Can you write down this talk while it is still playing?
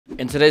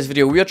In today's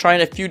video, we are trying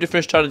a few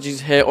different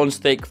strategies here on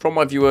stake from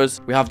my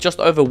viewers. We have just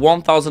over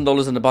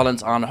 $1,000 in the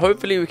balance, and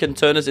hopefully we can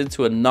turn this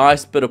into a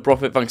nice bit of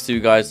profit thanks to you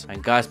guys.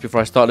 And guys,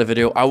 before I start the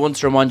video, I want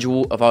to remind you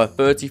all of our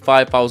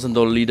 $35,000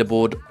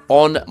 leaderboard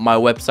on my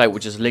website,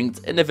 which is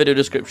linked in the video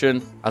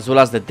description, as well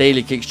as the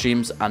daily kick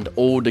streams and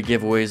all the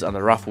giveaways and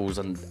the raffles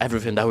and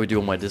everything that we do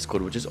on my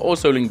Discord, which is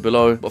also linked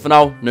below. But for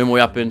now, no more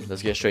yapping.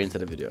 Let's get straight into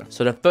the video.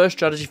 So the first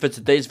strategy for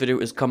today's video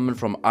is coming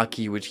from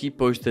Aki, which he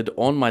posted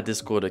on my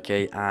Discord,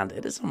 okay? And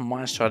it is a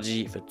mine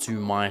strategy for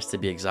 2 mines to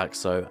be exact.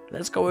 So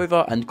let's go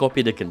over and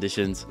copy the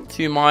conditions.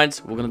 2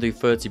 mines, we're going to do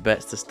 30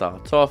 bets to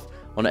start off.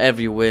 On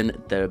every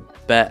win, the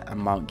bet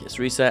amount gets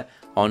reset.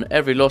 On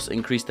every loss,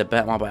 increase the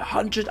bet amount by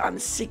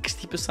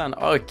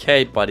 160%.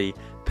 Okay, buddy.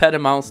 Bet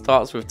amount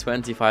starts with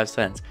 25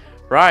 cents.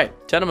 Right,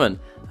 gentlemen.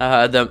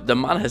 The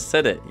man has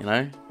said it, you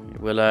know.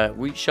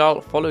 We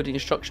shall follow the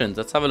instructions.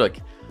 Let's have a look.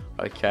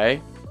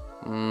 Okay.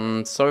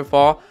 So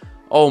far.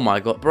 Oh my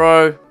god,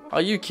 bro.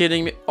 Are you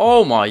kidding me?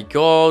 Oh my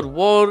god.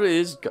 What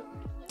is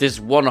this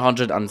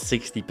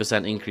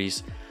 160%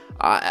 increase?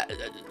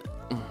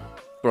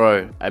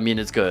 Bro, I mean,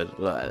 it's good.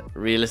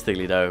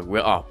 Realistically, though, we're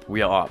up.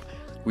 We are up.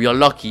 We are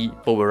lucky,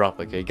 but we're up,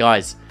 okay?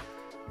 Guys,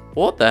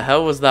 what the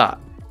hell was that?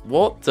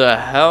 What the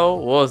hell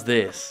was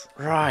this?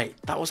 Right,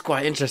 that was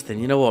quite interesting.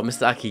 You know what,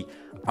 Mr. Aki?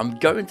 I'm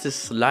going to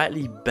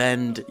slightly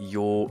bend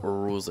your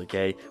rules,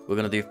 okay? We're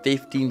going to do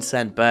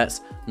 15-cent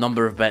bets,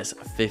 number of bets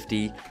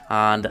 50,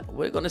 and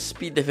we're going to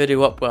speed the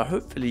video up, but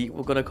hopefully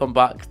we're going to come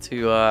back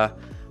to...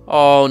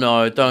 Oh,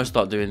 no, don't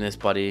start doing this,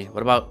 buddy.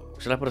 What about...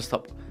 Should I put a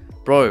stop...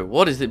 Bro,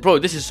 what is it? Bro,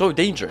 this is so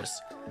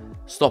dangerous.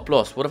 Stop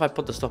loss. What if I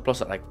put the stop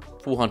loss at like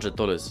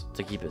 $400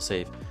 to keep it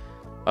safe?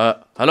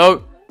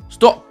 Hello?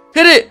 Stop.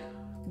 Hit it.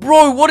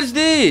 Bro, what is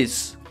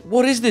this?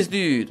 What is this,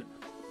 dude?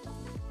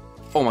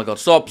 Oh my god.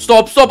 Stop.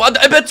 Stop. Stop.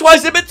 I bet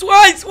twice. I bet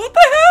twice. What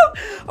the hell?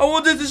 I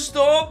wanted to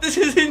stop. This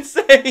is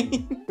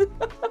insane.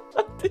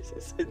 This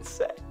is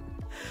insane.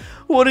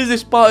 What is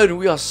this button?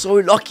 We are so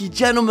lucky,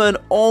 gentlemen.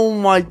 Oh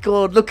my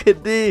god. Look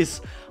at this.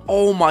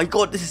 Oh my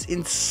god, this is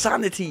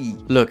insanity.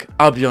 Look,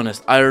 I'll be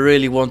honest, I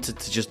really wanted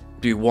to just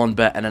do one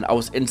bet, and then I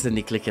was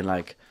instantly clicking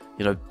like,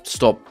 you know,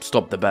 stop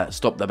the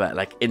bet,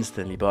 like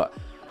instantly. But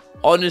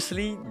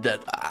honestly,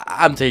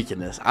 I'm taking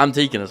this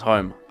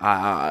home.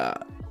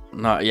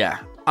 No, yeah,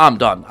 I'm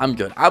done. I'm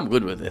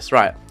good with this.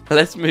 Right,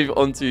 let's move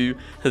on to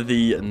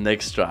the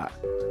next strat.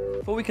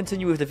 Before we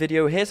continue with the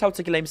video, here's how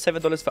to claim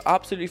 $7 for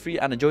absolutely free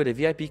and enjoy the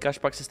VIP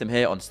Cashback system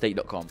here on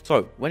stake.com.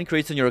 So, when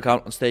creating your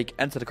account on Stake,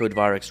 enter the code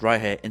Virex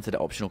right here into the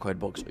optional code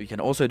box. You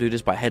can also do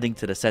this by heading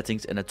to the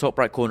settings in the top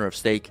right corner of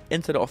Stake,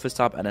 into the Office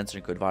tab, and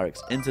entering code Virex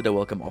into the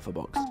welcome offer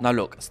box. Now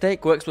look,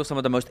 Stake works with some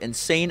of the most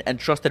insane and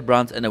trusted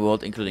brands in the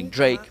world, including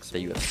Drake,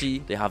 the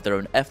UFC, they have their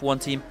own F1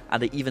 team,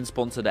 and they even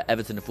sponsor the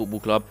Everton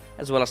Football Club,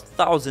 as well as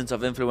thousands of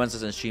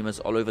influencers and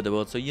streamers all over the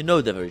world, so you know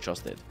they're very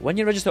trusted. When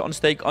you register on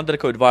Stake under the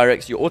code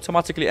Virex, you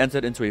automatically enter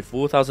into a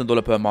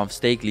 $4,000 per month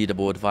stake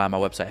leaderboard via my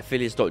website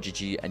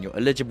affiliates.gg, and you're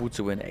eligible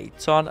to win a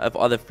ton of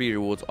other free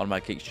rewards on my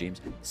kick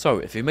streams. So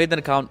if you made an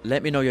account,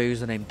 let me know your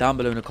username down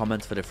below in the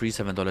comments for the free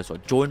 $7, or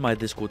join my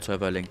Discord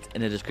server linked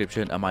in the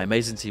description, and my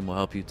amazing team will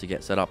help you to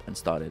get set up and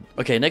started.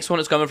 Okay, next one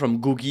is coming from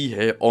Googie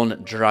here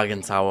on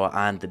Dragon Tower,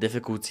 and the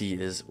difficulty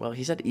is, well,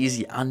 he said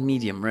easy and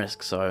medium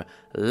risk, so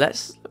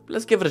let's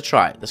give it a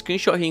try. The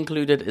screenshot he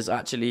included is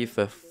actually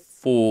for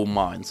 4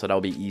 mines, so that'll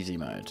be easy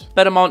mode.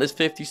 Bet amount is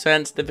 50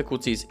 cents,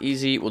 difficulty is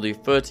easy. We'll do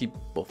 30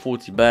 or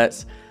 40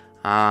 bets,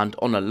 and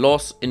on a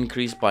loss,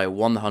 increase by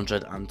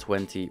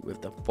 120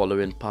 with the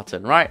following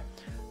pattern. Right,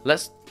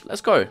 let's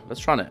go.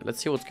 Let's run it.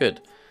 Let's see what's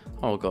good.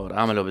 Oh god,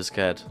 I'm a little bit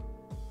scared.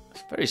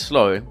 It's very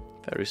slow,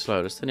 very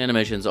slow. Let's turn the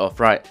animations off.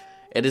 Right,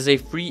 it is a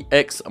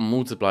 3x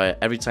multiplier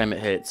every time it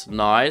hits.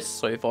 Nice,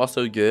 so far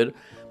so good.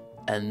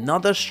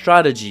 Another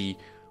strategy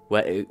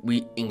where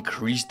we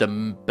increase the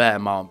bet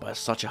amount by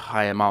such a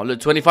high amount. Look,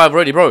 25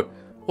 already, bro.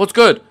 What's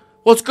good?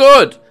 What's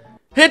good?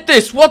 Hit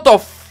this. What the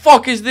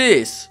fuck is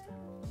this?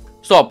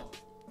 Stop.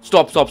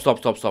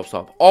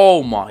 Stop.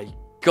 Oh my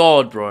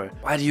god, bro.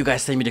 Why do you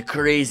guys send me the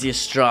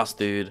craziest strats,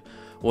 dude?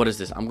 What is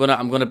this? I'm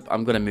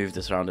gonna move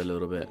this around a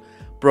little bit.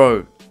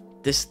 Bro,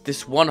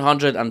 this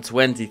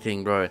 120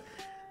 thing, bro.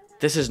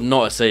 This is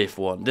not a safe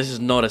one. This is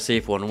not a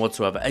safe one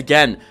whatsoever.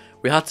 Again,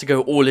 we had to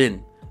go all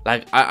in.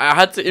 Like, I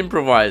had to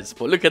improvise,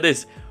 but look at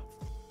this.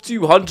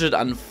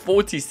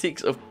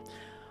 246 of...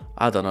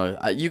 I don't know.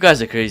 You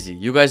guys are crazy.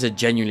 You guys are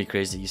genuinely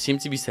crazy. You seem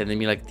to be sending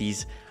me, like,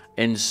 these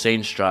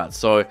insane strats.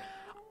 So,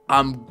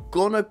 I'm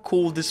gonna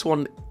call this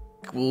one,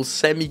 well,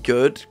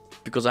 semi-good,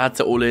 because I had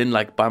to all in,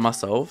 like, by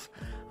myself.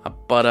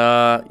 But,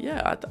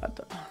 yeah,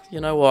 you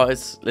know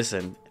what?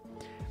 Listen,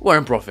 we're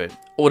in profit.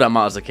 All that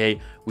matters, okay?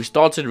 We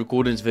started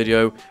recording this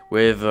video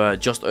with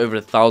just over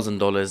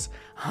 $1,000,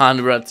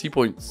 and we're at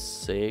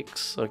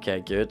 2.6.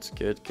 Okay, good.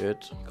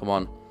 Come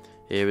on.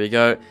 Here we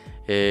go.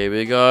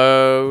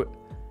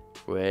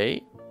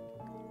 Wait.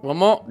 One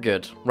more.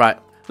 Good. Right.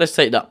 Let's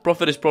take that.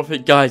 Profit is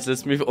profit. Guys,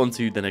 let's move on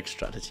to the next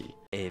strategy.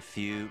 A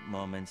few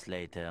moments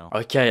later.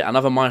 Okay,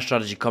 another mine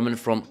strategy coming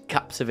from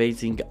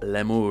Captivating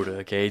Lemur.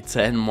 Okay,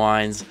 10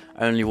 mines,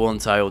 only one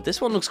tile.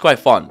 This one looks quite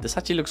fun. This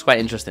actually looks quite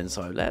interesting.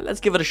 So let's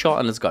give it a shot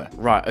and let's go.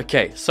 Right,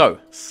 okay, so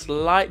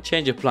slight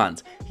change of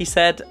plans. He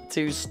said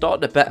to start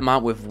the bet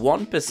amount with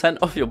 1%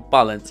 of your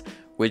balance,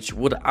 which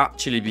would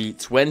actually be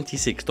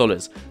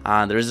 $26.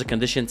 And there is a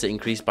condition to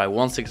increase by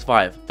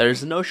 165. There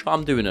is no shot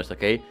I'm doing it,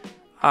 okay?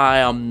 I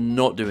am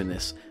not doing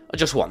this.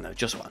 Just one though,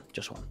 just one.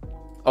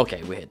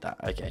 Okay, we hit that.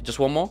 Okay, just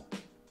one more.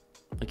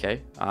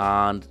 Okay,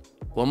 and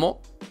one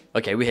more.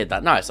 Okay, we hit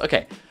that. Nice.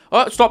 Okay.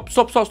 Oh, stop.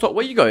 Where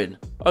are you going?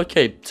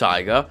 Okay,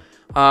 Tiger.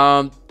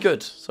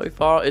 Good. So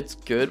far, it's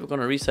good. We're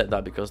going to reset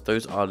that because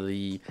those are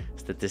the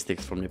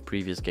statistics from the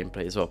previous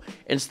gameplay as well.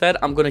 Instead,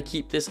 I'm going to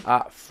keep this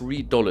at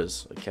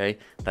 $3. Okay,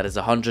 that is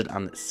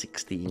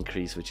 160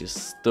 increase, which is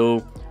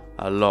still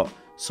a lot.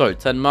 So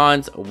 10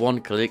 mines,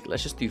 one click.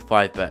 Let's just do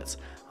 5 bets.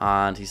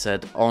 And he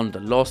said on the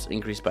loss,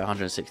 increased by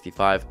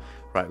 165.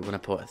 Right, we're going to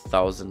put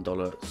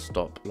 $1,000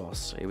 stop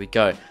loss. Here we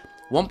go.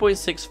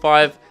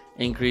 1.65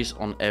 increase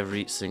on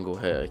every single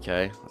hit,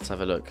 okay? Let's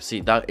have a look.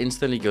 See, that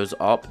instantly goes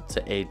up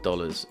to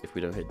 $8 if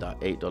we don't hit that.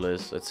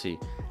 $8. Let's see.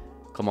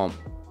 Come on.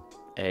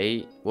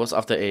 8. What's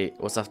after 8?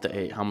 What's after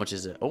 8? How much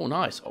is it? Oh,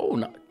 nice. Oh,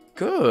 no.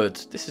 Good.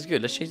 This is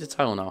good. Let's change the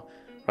tile now.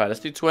 Right,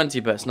 let's do 20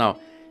 bets now.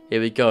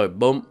 Here we go.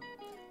 Boom.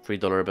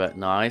 $3 bet.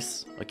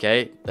 Nice.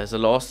 Okay, there's a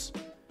loss.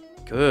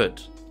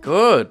 Good.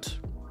 Good.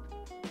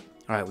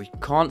 Alright, we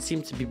can't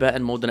seem to be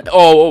betting more than...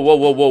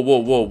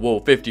 whoa,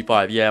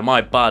 55. Yeah,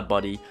 my bad,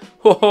 buddy.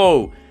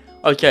 Whoa.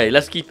 Okay,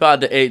 let's keep it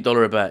at the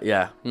 $8 a bet.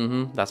 Yeah,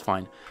 that's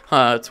fine.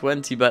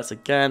 20 bets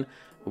again.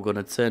 We're going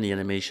to turn the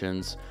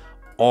animations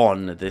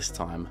on this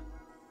time.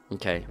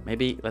 Okay,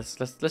 maybe let's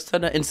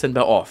turn the instant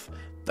bet off.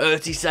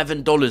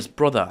 $37,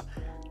 brother.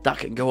 That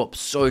can go up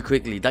so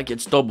quickly. That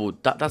gets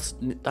doubled.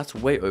 That's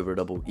way over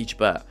double each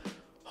bet.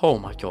 Oh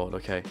my god,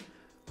 okay.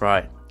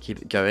 Right, keep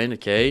it going,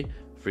 okay.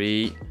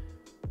 3,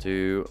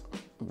 2,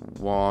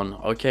 1.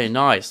 Okay,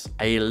 nice.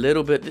 A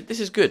little bit. This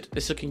is good.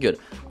 This is looking good.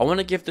 I want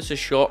to give this a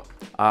shot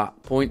at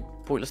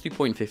let's do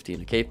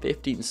 0.15, okay?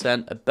 15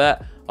 cents a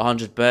bet,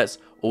 100 bets.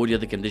 All the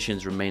other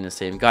conditions remain the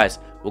same. Guys,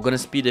 we're going to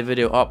speed the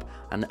video up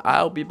and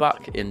I'll be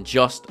back in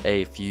just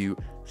a few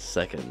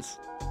seconds.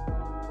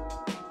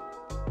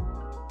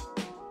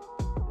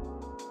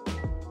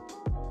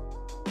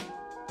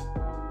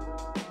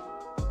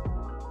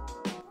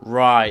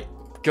 Right,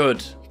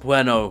 good.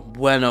 Bueno,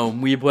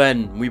 muy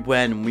bien,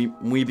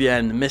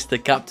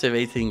 Mr.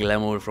 Captivating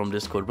Lemur from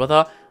Discord.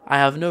 Brother, I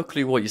have no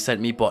clue what you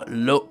sent me, but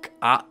look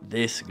at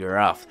this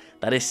graph.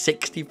 That is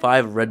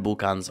 65 Red Bull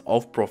cans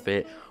of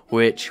profit,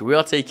 which we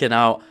are taking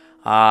out,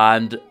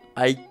 and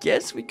I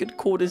guess we could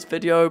call this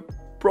video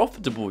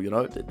profitable, you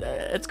know.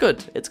 It's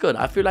good. It's good.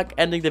 I feel like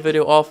ending the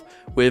video off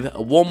with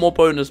one more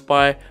bonus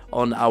buy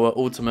on our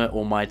ultimate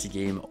almighty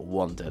game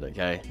Wanted,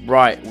 okay?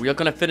 Right, we are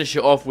going to finish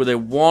it off with a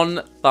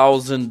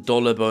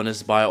 $1,000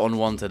 bonus buy on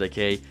Wanted,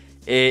 okay?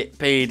 It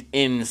paid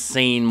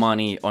insane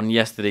money on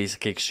yesterday's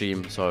kick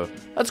stream, so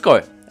let's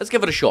go. Let's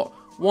give it a shot.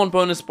 One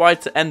bonus buy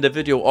to end the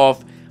video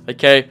off,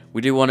 okay?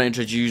 We do want to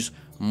introduce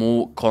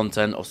more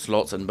content of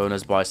slots and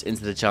bonus buys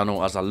into the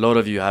channel, as a lot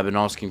of you have been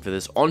asking for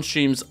this on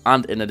streams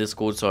and in the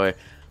Discord. So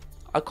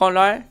I can't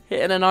lie,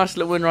 hitting a nice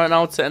little win right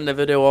now to end the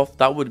video off,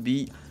 that would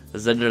be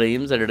the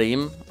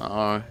dream.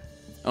 Oh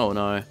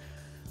no,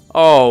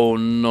 oh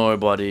no,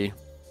 buddy,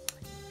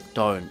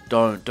 don't,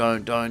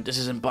 this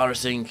is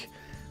embarrassing.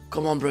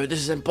 Come on, bro, this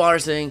is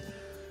embarrassing.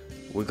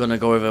 We're gonna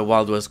go over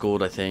Wild West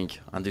Gold, I think,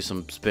 and do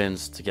some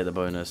spins to get the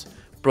bonus.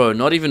 Bro,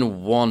 not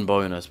even one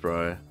bonus,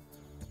 bro.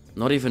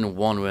 Not even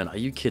one win. Are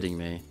you kidding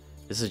me?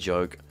 This is a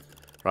joke.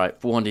 Right,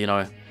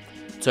 400,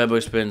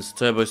 turbo spins.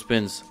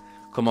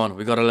 Come on,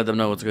 we gotta let them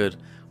know what's good.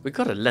 We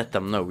gotta let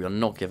them know we are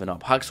not giving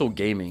up. Hacksaw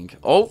Gaming.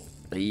 Oh,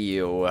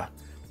 ew.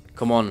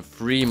 Come on,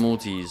 3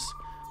 multis.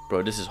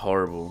 Bro, this is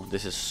horrible.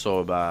 This is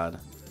so bad.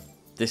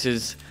 This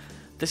is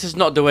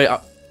not the way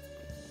I...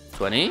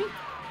 20?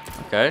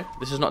 Okay,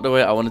 this is not the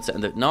way I wanted to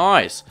end it.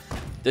 Nice.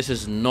 This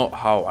is not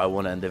how I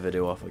want to end the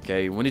video off,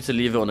 okay? We need to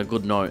leave it on a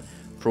good note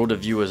for all the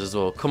viewers as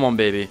well. Come on,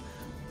 baby.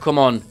 Come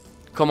on.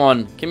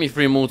 Give me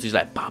 3 multis,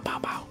 like, pow, pow,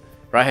 pow.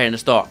 Right here in the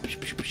start.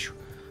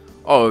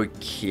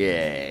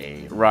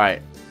 Okay,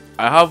 right.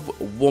 I have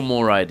one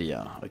more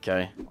idea,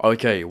 okay?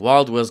 Okay,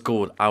 Wild West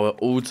Gold, our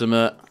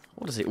ultimate...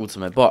 What is it,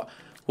 ultimate? But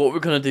what we're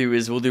going to do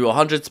is we'll do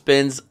 100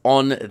 spins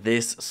on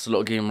this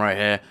slot game right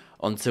here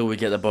until we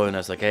get the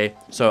bonus, okay?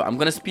 So I'm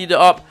going to speed it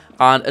up,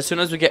 and as soon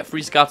as we get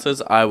 3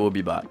 scatters, I will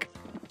be back.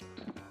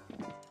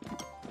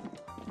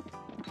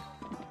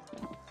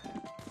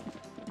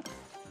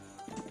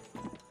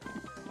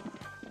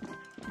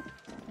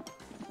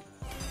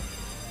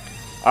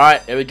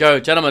 Alright, here we go,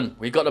 gentlemen.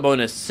 We got the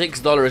bonus.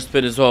 $6 a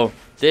spin as well.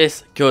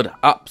 This could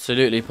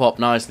absolutely pop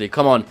nicely.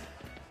 Come on.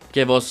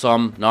 Give us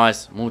some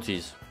nice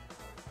multis.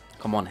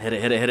 Come on, hit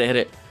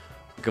it.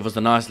 Give us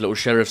a nice little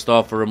sheriff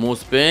star for more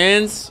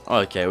spins.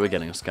 Okay, we're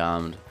getting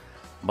scammed.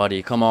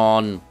 Buddy, come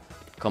on.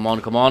 Come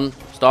on.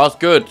 Stars,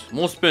 good.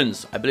 More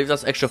spins. I believe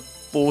that's extra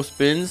 4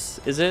 spins,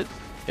 is it?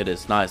 It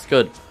is. Nice.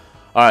 Good.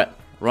 All right.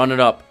 Run it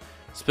up.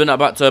 Spin that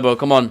back turbo.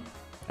 Come on.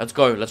 Let's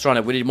go. Let's run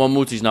it. We need more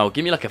multis now.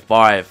 Give me like a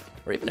 5.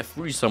 Or even a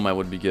 3 somewhere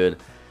would be good.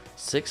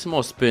 6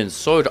 more spins.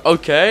 So,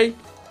 okay.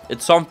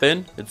 It's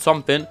something. It's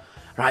something.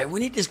 Right. We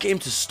need this game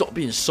to stop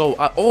being so...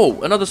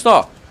 oh, another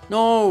star.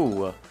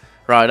 No.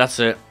 Right. That's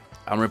it.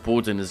 I'm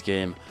reporting this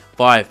game.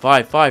 5,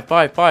 5, 5,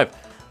 5, 5.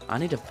 I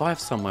need a 5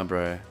 somewhere,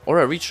 bro.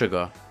 Or a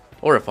retrigger.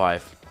 Or a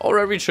 5. Or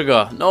a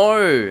retrigger.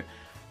 No.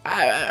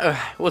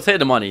 We'll take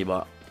the money,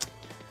 but...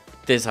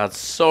 this had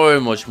so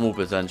much more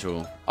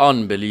potential.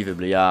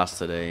 Unbelievably ass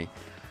today.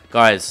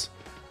 Guys,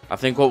 I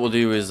think what we'll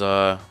do is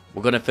we're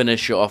going to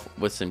finish it off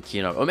with some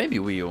Kino. Or maybe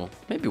wheel.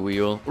 Maybe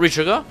wheel.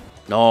 Retrigger?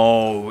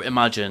 No,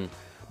 imagine.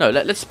 No,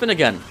 let's spin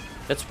again.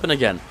 Let's spin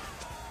again.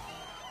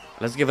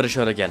 Let's give it a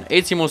shot again.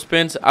 80 more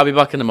spins. I'll be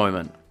back in a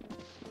moment.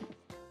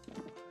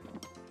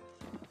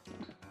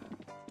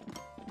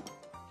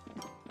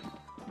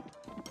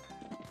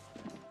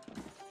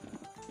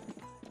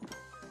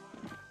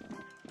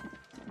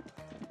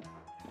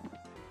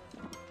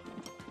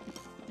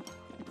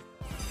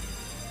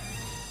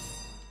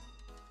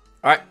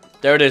 Alright,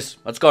 there it is.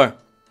 Let's go.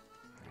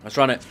 Let's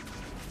run it.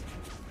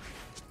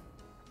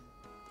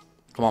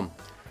 Come on.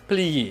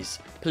 Please.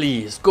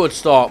 Please. Good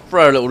start.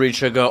 Throw a little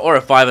retrigger or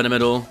a 5 in the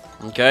middle.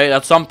 Okay,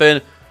 that's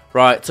something.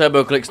 Right,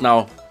 turbo clicks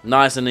now.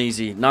 Nice and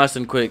easy. Nice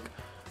and quick.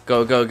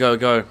 Go, go, go,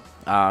 go.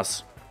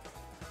 Ass.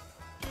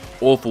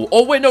 Awful.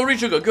 Oh, wait, no,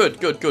 retrigger. Good,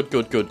 good, good,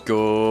 good, good,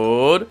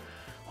 good.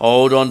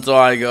 Hold on,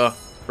 Tiger.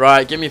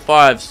 Right, give me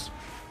 5s.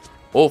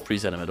 Or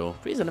 3s in the middle.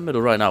 3s in the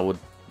middle right now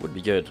would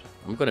be good.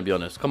 I'm going to be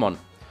honest. Come on.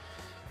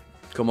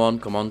 Come on,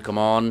 come on, come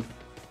on.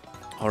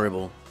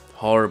 Horrible.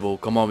 Horrible.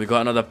 Come on, we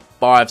got another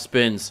 5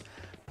 spins.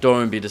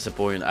 Don't be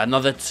disappointed.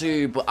 Another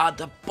 2, but at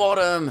the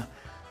bottom.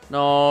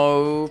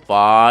 No.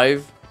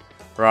 5.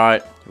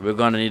 Right. We're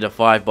going to need a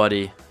 5,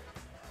 buddy.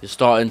 You're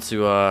starting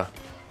to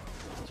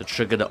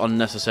trigger the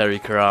unnecessary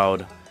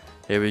crowd.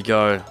 Here we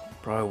go.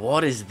 Bro,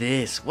 what is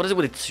this? What is it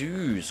with the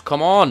 2s?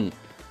 Come on.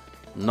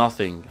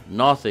 Nothing.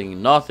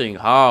 Nothing. Nothing.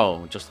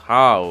 How? Just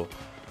how?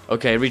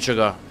 Okay,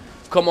 retrigger.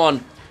 Come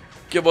on.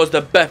 Give us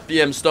the Beth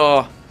BM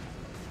star.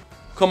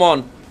 Come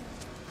on.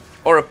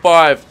 Or a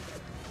 5.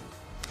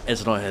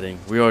 It's not hitting.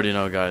 We already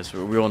know, guys.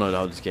 We all know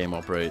how this game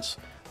operates.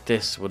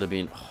 This would have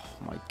been... oh,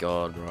 my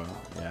God, bro.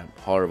 Yeah,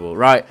 horrible.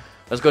 Right.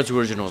 Let's go to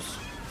originals.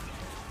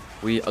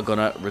 We are going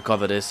to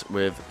recover this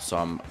with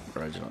some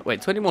original.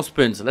 Wait, 20 more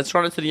spins. Let's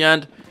run it to the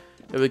end.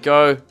 Here we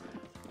go.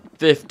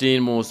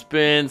 15 more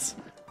spins.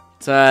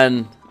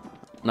 10,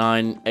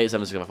 9, 8,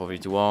 7, 6, 5, 4, 3,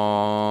 2,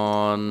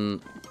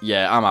 1...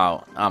 yeah, I'm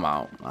out. I'm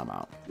out. I'm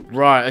out.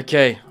 Right,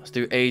 okay. Let's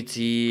do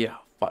 80.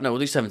 No, we'll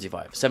do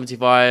 75.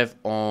 75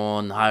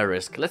 on high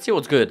risk. Let's see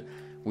what's good.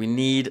 We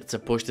need to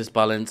push this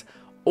balance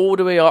all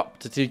the way up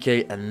to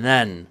 2k. And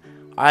then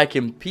I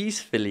can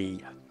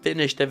peacefully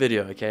finish the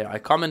video, okay? I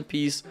come in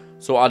peace,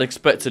 so I'd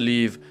expect to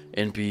leave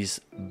in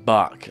peace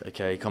back,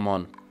 okay? Come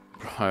on.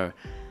 Bro,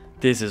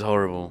 this is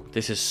horrible.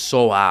 This is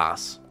so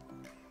ass.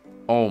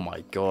 Oh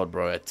my God,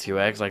 bro. At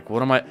 2x. Like,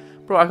 what am I...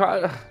 bro, I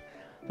can't...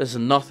 there's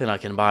nothing I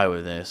can buy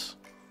with this.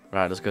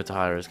 Right, let's go to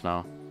high risk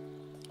now.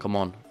 Come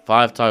on.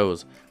 5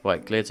 tiles.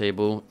 Right, clear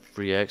table.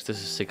 3x.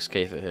 This is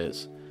 6k if it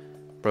hits.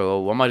 Bro,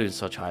 why am I doing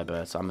such high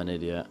bets? I'm an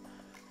idiot.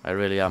 I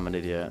really am an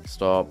idiot.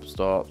 Stop,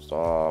 stop,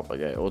 stop.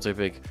 Okay, auto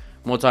pick.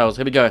 More tiles.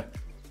 Here we go.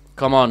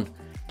 Come on.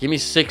 Give me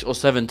 6 or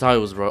 7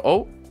 tiles, bro.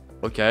 Oh,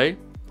 okay.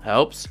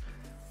 Helps.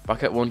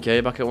 Back at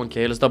 1k. Back at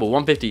 1k. Let's double.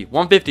 150.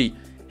 150.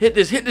 Hit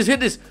this. Hit this. Hit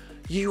this.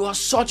 You are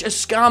such a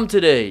scam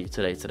today.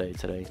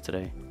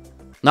 Today.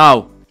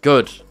 Now,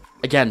 good.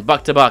 Again,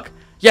 back to back.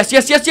 Yes,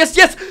 yes, yes, yes,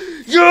 yes!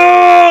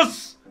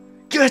 Yes!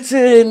 Get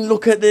in!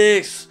 Look at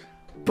this!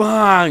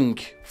 Bang!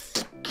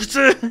 Get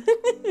in!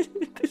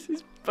 This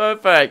is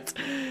perfect.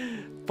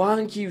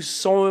 Thank you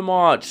so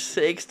much.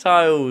 6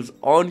 tiles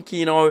on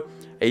Kino.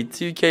 A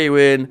 2k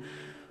win.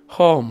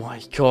 Oh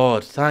my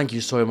God. Thank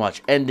you so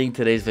much. Ending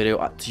today's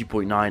video at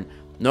 2.9.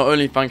 Not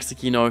only thanks to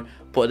Kino,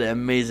 but the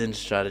amazing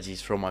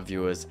strategies from my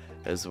viewers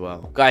as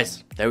well.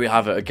 Guys, there we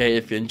have it, okay?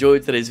 If you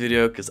enjoyed today's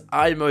video, because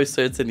I most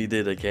certainly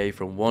did, okay,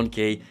 from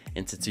 1k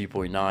into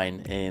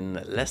 2.9 in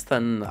less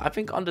than, I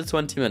think, under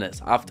 20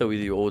 minutes after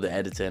we do all the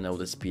editing, all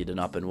the speeding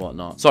up and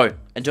whatnot. So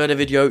enjoy the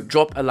video,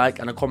 drop a like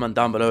and a comment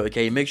down below,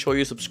 okay? Make sure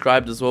you're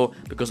subscribed as well,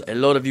 because a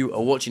lot of you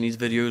are watching these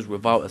videos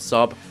without a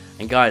sub.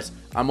 And guys,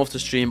 I'm off to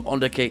stream on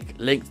the kick,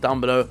 links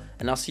down below,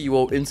 and I'll see you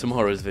all in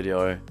tomorrow's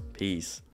video. Peace.